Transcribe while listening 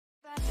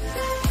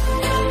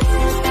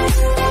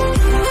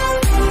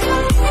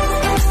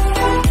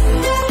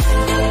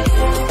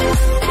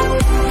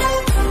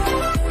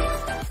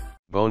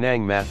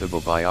Bonang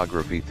Matheba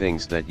Biography,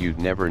 Things That You'd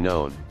Never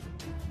Known.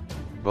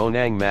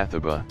 Bonang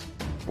Matheba,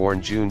 born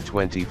June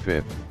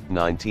 25,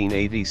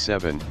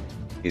 1987,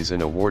 is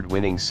an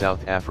award-winning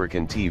South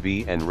African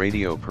TV and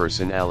radio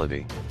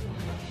personality.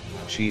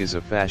 She is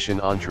a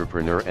fashion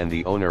entrepreneur and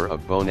the owner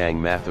of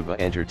Bonang Matheba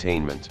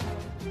Entertainment.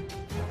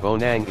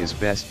 Bonang is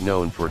best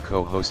known for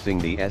co-hosting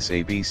the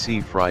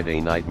SABC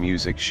Friday night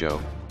music show,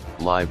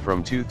 live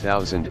from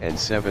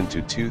 2007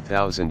 to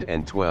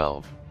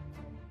 2012.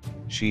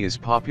 She is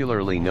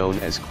popularly known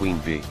as Queen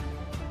Bee.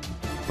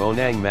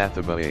 Bonang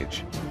Matheba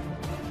Age.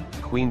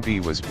 Queen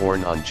Bee was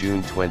born on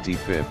June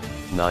 25,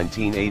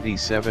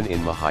 1987 in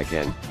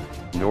Mahikeng,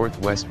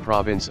 Northwest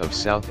Province of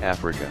South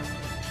Africa.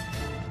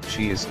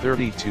 She is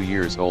 32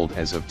 years old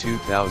as of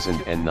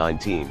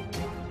 2019.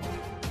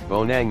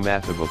 Bonang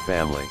Matheba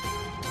family.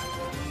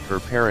 Her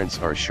parents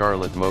are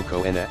Charlotte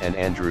Mokoena and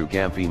Andrew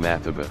Gampi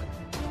Matheba.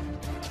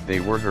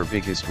 They were her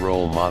biggest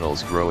role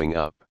models growing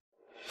up.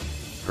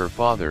 Her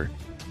father,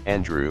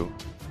 Andrew,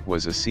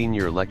 was a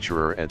senior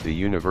lecturer at the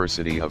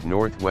University of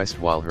Northwest,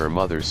 while her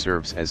mother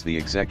serves as the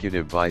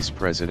Executive Vice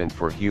President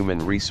for Human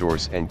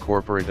Resource and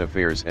Corporate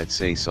Affairs at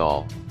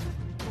SABC.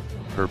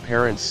 Her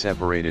parents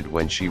separated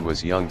when she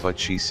was young, but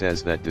she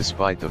says that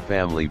despite the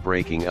family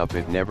breaking up,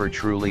 it never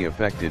truly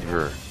affected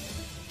her.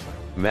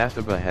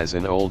 Matheba has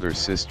an older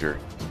sister,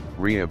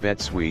 Ria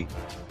Betswe,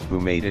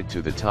 who made it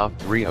to the top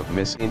 3 of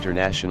Miss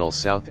International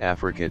South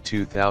Africa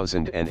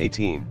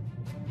 2018.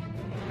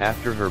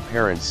 After her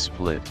parents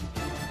split,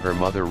 her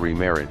mother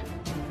remarried,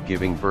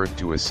 giving birth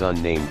to a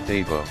son named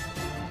Thabo.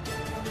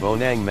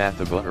 Bonang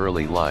Matheba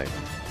early life.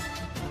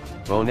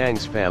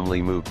 Bonang's family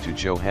moved to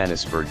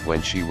Johannesburg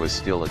when she was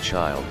still a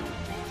child.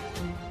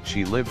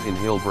 She lived in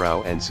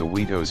Hillbrow and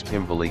Soweto's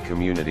Pimbali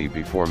community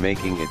before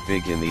making it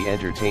big in the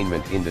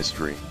entertainment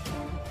industry.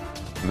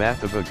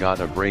 Matheba got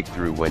a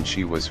breakthrough when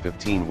she was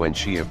 15, when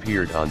she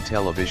appeared on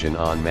television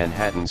on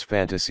Manhattan's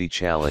Fantasy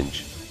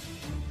Challenge.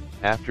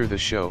 After the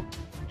show,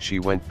 she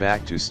went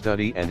back to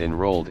study and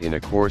enrolled in a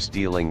course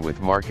dealing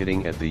with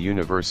marketing at the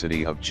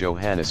University of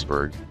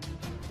Johannesburg.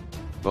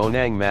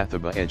 Bonang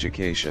Matheba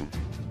education.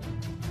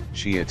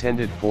 She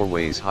attended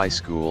Fourways High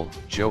School,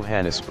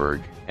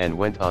 Johannesburg, and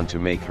went on to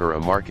make her a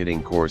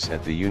marketing course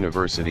at the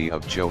University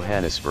of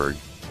Johannesburg.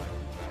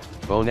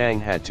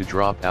 Bonang had to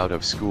drop out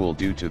of school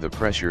due to the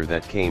pressure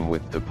that came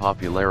with the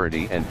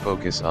popularity and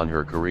focus on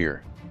her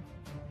career.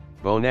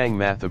 Bonang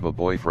Matheba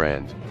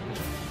boyfriend.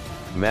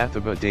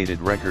 Matheba dated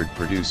record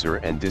producer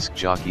and disc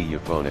jockey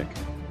Euphonic.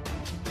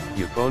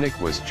 Euphonic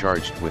was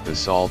charged with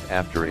assault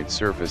after it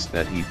surfaced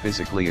that he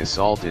physically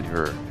assaulted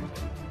her.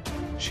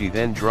 She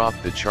then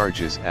dropped the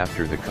charges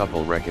after the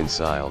couple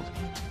reconciled.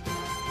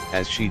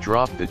 As she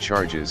dropped the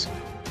charges,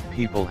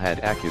 people had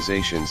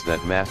accusations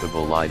that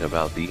Matheba lied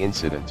about the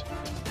incident.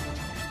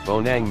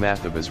 Bonang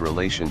Matheba's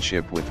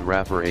relationship with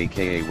rapper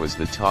AKA was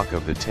the talk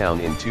of the town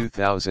in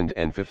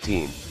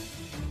 2015.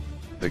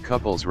 The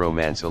couple's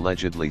romance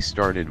allegedly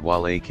started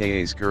while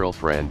AKA's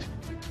girlfriend,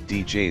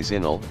 DJ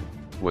Zinal,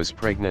 was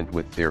pregnant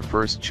with their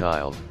first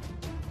child.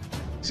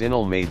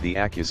 Zinal made the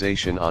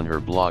accusation on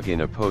her blog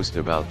in a post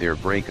about their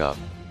breakup.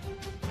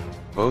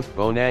 Both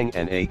Bonang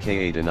and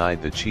AKA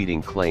denied the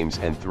cheating claims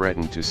and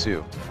threatened to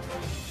sue.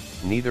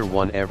 Neither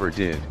one ever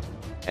did,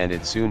 and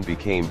it soon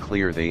became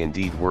clear they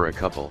indeed were a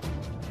couple.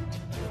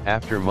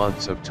 After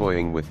months of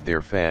toying with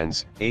their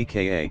fans,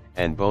 AKA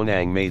and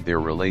Bonang made their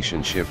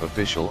relationship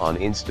official on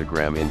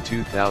Instagram in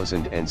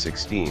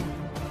 2016.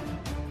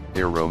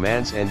 Their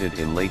romance ended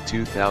in late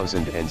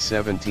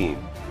 2017.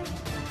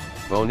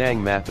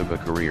 Bonang Matheba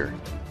career.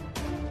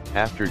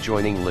 After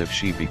joining Live,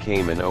 she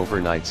became an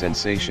overnight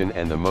sensation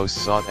and the most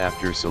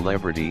sought-after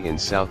celebrity in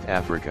South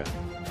Africa.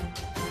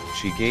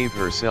 She gave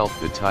herself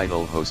the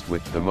title host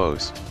with the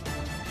most.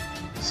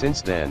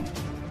 Since then,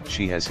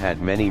 she has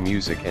had many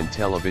music and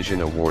television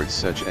awards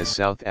such as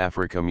South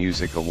Africa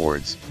Music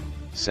Awards,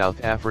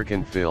 South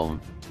African Film,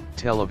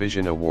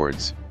 Television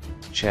Awards,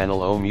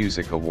 Channel O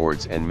Music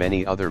Awards, and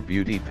many other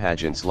beauty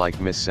pageants like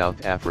Miss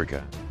South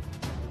Africa.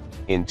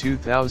 In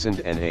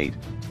 2008,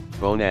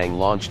 Bonang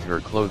launched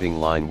her clothing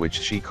line, which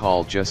she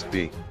called Just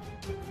Be.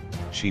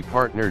 She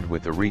partnered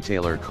with a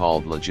retailer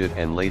called Legit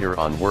and later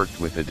on worked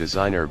with a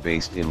designer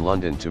based in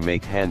London to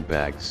make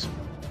handbags.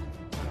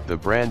 The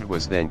brand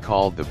was then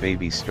called the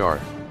Baby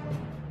Star.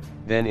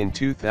 Then in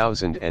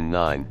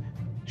 2009,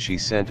 she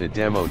sent a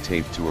demo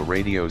tape to a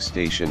radio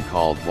station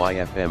called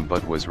YFM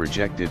but was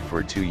rejected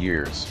for 2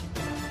 years.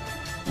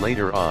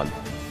 Later on,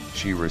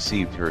 she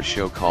received her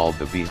show called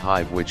The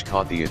Beehive, which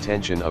caught the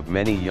attention of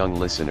many young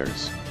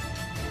listeners.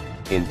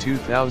 In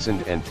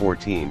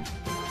 2014,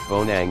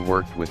 Bonang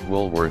worked with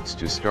Woolworths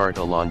to start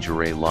a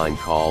lingerie line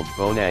called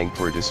Bonang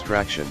for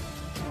Distraction.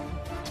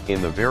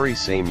 In the very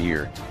same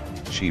year,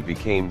 she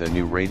became the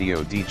new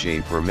radio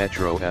DJ for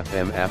Metro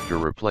FM after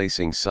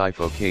replacing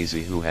Sifo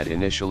Kazi, who had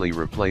initially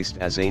replaced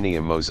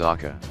Azania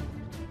Mozaka.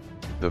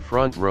 The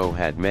front row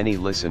had many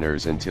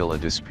listeners until a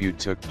dispute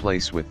took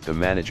place with the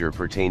manager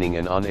pertaining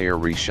an on-air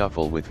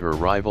reshuffle with her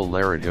rival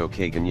Larido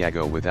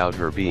Kaganyago without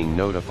her being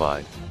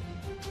notified.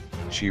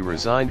 She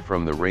resigned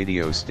from the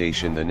radio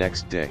station the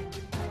next day.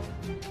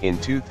 In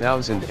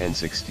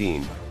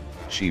 2016,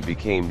 she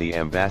became the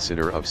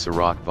ambassador of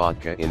Ciroc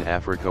vodka in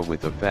Africa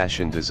with a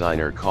fashion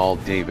designer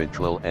called David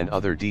Tlill and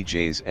other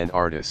DJs and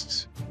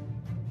artists.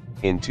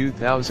 In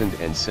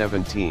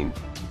 2017,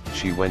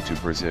 she went to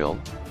Brazil,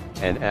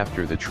 and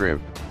after the trip,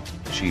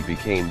 she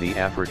became the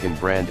African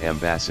brand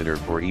ambassador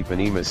for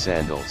Ipanema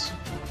sandals.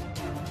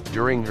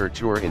 During her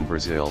tour in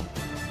Brazil,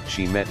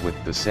 she met with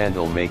the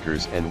sandal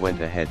makers and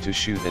went ahead to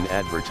shoot an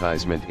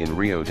advertisement in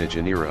Rio de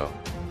Janeiro.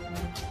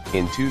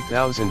 In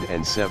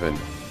 2007,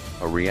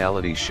 a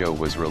reality show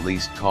was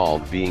released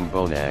called Being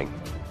Bonang.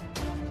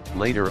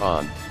 Later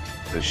on,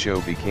 the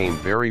show became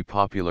very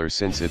popular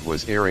since it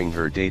was airing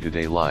her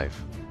day-to-day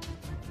life.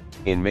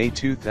 In May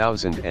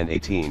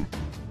 2018,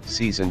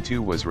 Season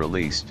 2 was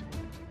released,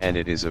 and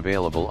it is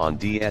available on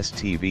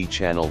DSTV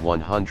Channel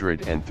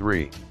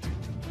 103.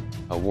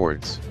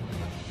 Awards.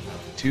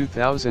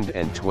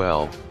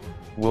 2012,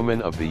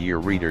 Woman of the Year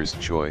Reader's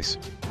Choice,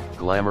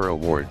 Glamour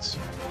Awards.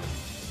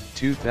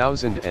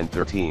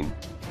 2013,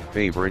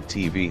 Favorite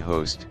TV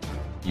Host,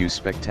 You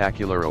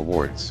Spectacular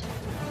Awards.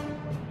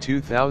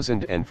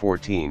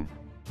 2014,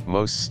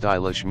 Most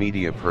Stylish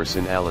Media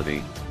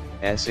Personality,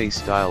 SA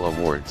Style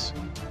Awards.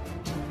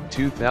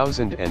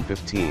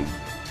 2015,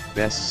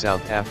 Best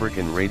South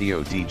African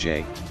Radio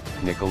DJ,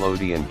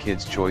 Nickelodeon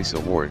Kids' Choice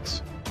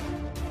Awards.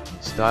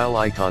 Style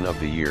Icon of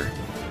the Year,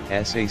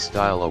 SA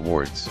Style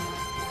Awards.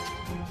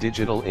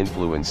 Digital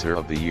Influencer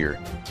of the Year,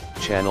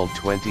 Channel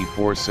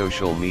 24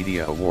 Social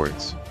Media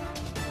Awards.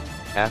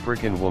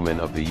 African Woman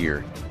of the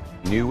Year,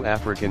 New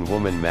African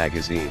Woman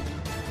Magazine.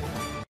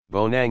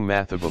 Bonang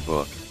Matheba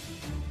Book.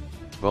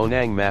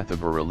 Bonang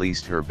Matheba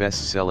released her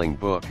best-selling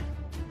book,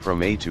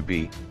 From A to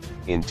B,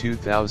 in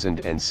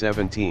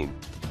 2017.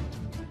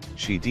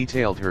 She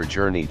detailed her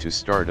journey to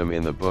stardom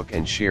in the book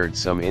and shared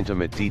some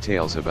intimate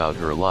details about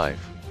her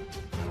life.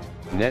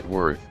 Net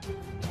worth.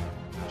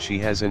 She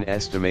has an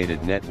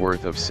estimated net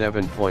worth of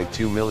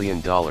 $7.2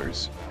 million.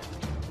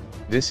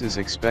 This is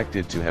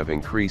expected to have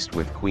increased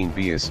with Queen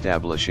Bee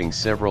establishing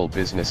several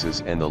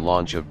businesses and the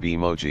launch of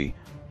Beemoji,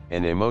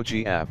 an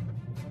emoji app.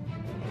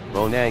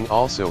 Bonang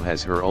also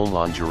has her own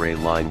lingerie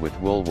line with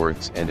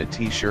Woolworths and a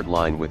t-shirt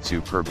line with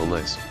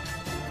Superbalist.